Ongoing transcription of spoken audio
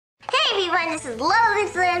everyone, this is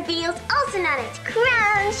LalaloopsylandVideos, also known as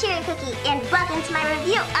Crumbs, Sugar Cookie, and welcome to my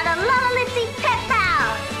review of the Lalaloopsy Pet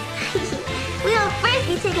Pals. We will first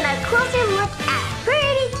be taking a closer look at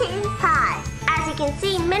pretty kitten paws. As you can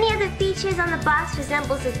see, many of the features on the box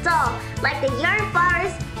resembles a doll, like the yarn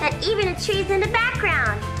flowers and even the trees in the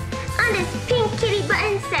background. On this pink kitty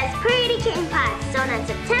button says Pretty Kitten Paws, sewn on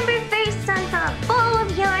September 1st, sewn from a ball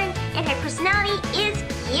of yarn, and her personality is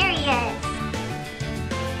curious.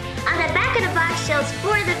 On the back of the box shows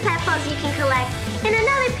 4 of the pet paws you can collect, and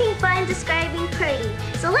another pink button describing Pretty.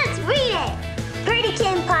 So let's read it! Pretty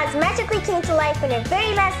Kitten Paws magically came to life when her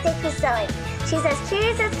very last stitch was sewn. She's as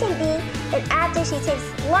curious as can be, and after she takes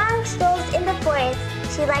long strolls in the forest,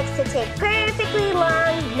 she likes to take perfectly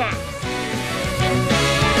long naps.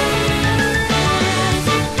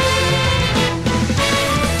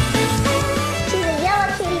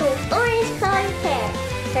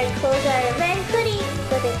 Her clothes are a red hoodie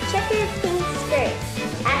with a checkered pink skirt.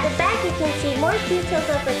 At the back you can see more details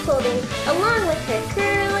of her clothing along with her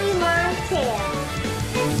curly long tail.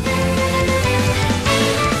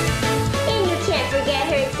 And you can't forget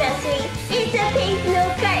her accessory. It's a pink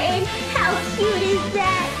milk carton. How cute is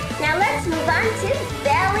that? Now let's move on to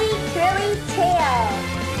Belly Curly Tail.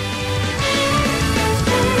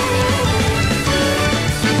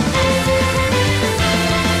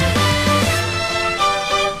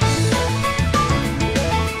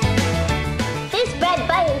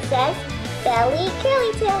 Says Belly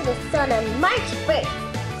Curly Tail was sewn on March 1st,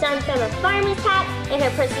 sewn from a farmer's hat, and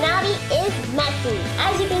her personality is messy.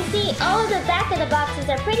 As you can see, all of the back of the boxes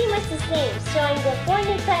are pretty much the same, showing the 4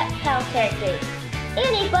 new Pet Pal characters,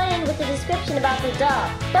 and a button with a description about the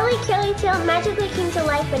doll. Belly Curly Tail magically came to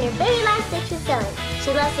life when her very last stitch was sewn.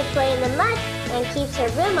 She loves to play in the mud and keeps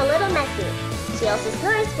her room a little messy. She also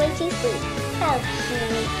snores when she sleeps. How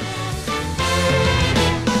cute!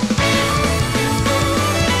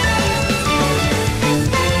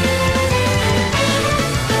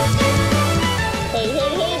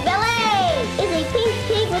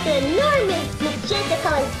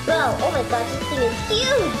 Oh my gosh, this thing is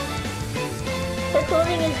huge! Her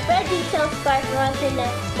clothing is red detail scarf around her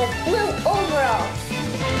neck with blue overalls.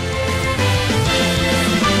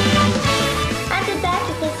 At the back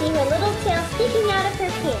you can see her little tail sticking out of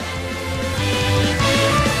her pants.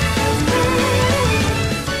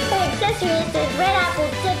 Her accessory is this red apple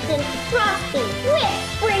dipped in frosting with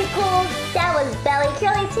sprinkles. That was Belly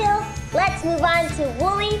Curly Tail. Let's move on to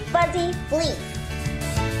Woolly Fuzzy Fleece.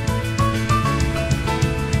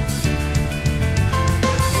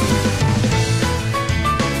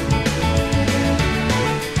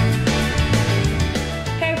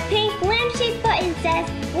 Says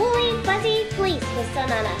Woolly Fuzzy Fleece was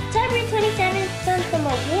sewn on October 27th, sewn from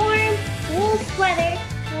a warm wool sweater.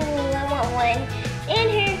 Ooh, I want one. And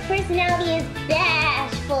her personality is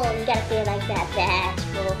bashful. You gotta say it like that,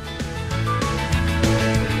 bashful.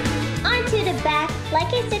 Onto the back,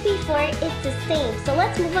 like I said before, it's the same. So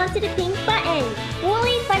let's move on to the pink button.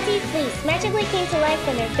 Woolly Fuzzy Fleece magically came to life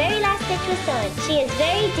when her very last stitch was sewn. She is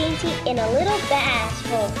very dainty and a little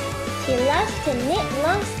bashful. She loves to knit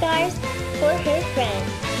long scarves for her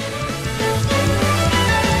friends.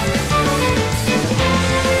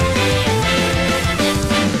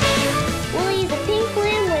 Woolly is a pink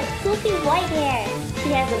lamb with fluffy white hair. She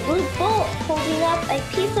has a blue bolt holding up a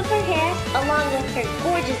piece of her hair along with her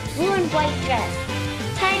gorgeous blue and white dress,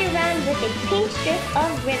 tied around with a pink strip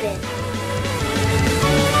of ribbon.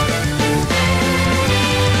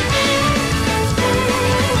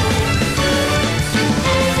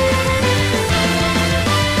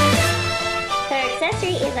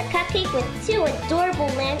 Is a cupcake with 2 adorable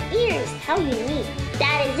lamb ears. How unique.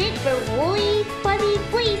 That is it for Woolly Fuzzy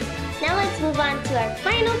Fleece. Now let's move on to our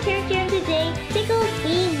final character of the day, Tickle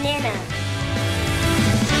Bee Nana.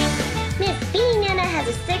 Miss Bee Nana has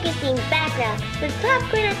a circus-themed background with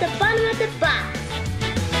popcorn at the bottom of the box.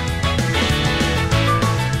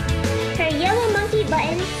 Her yellow monkey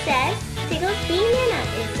button says Tickle Bee Nana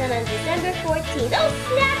is sewn on December 14th. Oh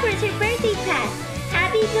snap, it's her birthday pass.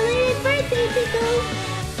 Happy belated birthday, Tickle!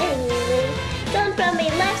 Anyway, sewn from a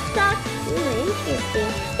left sock. Ooh, interesting.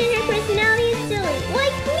 And her personality is silly,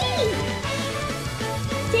 like me!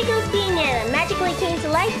 Tickle's Bee Nana magically came to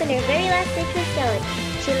life when her very last stitch was sewn.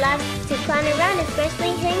 She loves to clown around,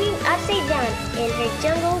 especially hanging upside down in her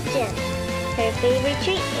jungle gym. Her favorite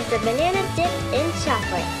treat is a banana dipped in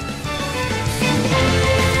chocolate.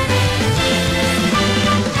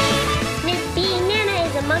 Miss Bee Nana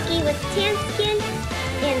is a monkey with tan skin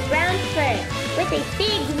and brown fur with a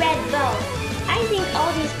big red bow. I think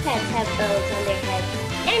all these pets have bows on their heads.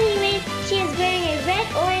 Anyways, she is wearing a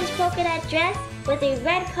red-orange polka dot dress with a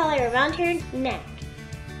red collar around her neck.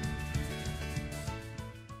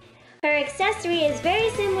 Her accessory is very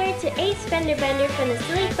similar to Ace Fender Bender from the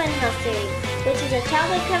Silly Funhouse series, which is a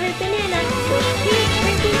chocolate-covered banana with pink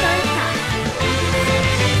sprinkles on top.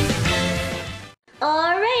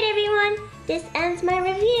 Alright everyone, this ends my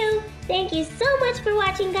review. Thank you so much for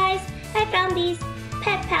watching, guys. I found these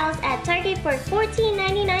Pet Pals at Target for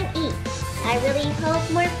 $14.99 each. I really hope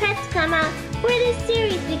more pets come out for this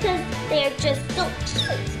series because they are just so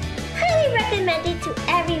cute. Highly recommend it to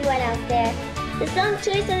everyone out there. The song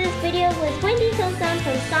choice of this video was Wendy's Hill Sound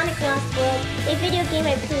from Sonic Lost World, a video game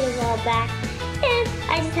I played a while back. And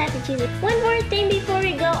I just have to choose it. One more thing before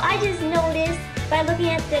we go, I just noticed by looking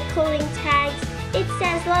at the clothing tags, it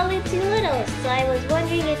says Lalaloopsy Littles, so I was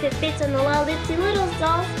wondering if it fits on the Lalaloopsy Littles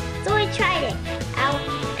dolls, so I tried it out,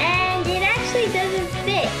 and it actually doesn't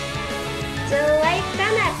fit. So I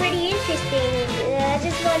found that pretty interesting.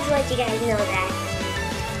 Just wanted to let you guys know that.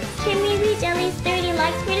 Can we reach at least 30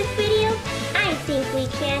 likes for this video? I think we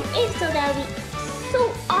can. If so, that would be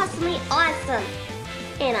so awesomely awesome.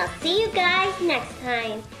 And I'll see you guys next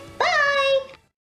time.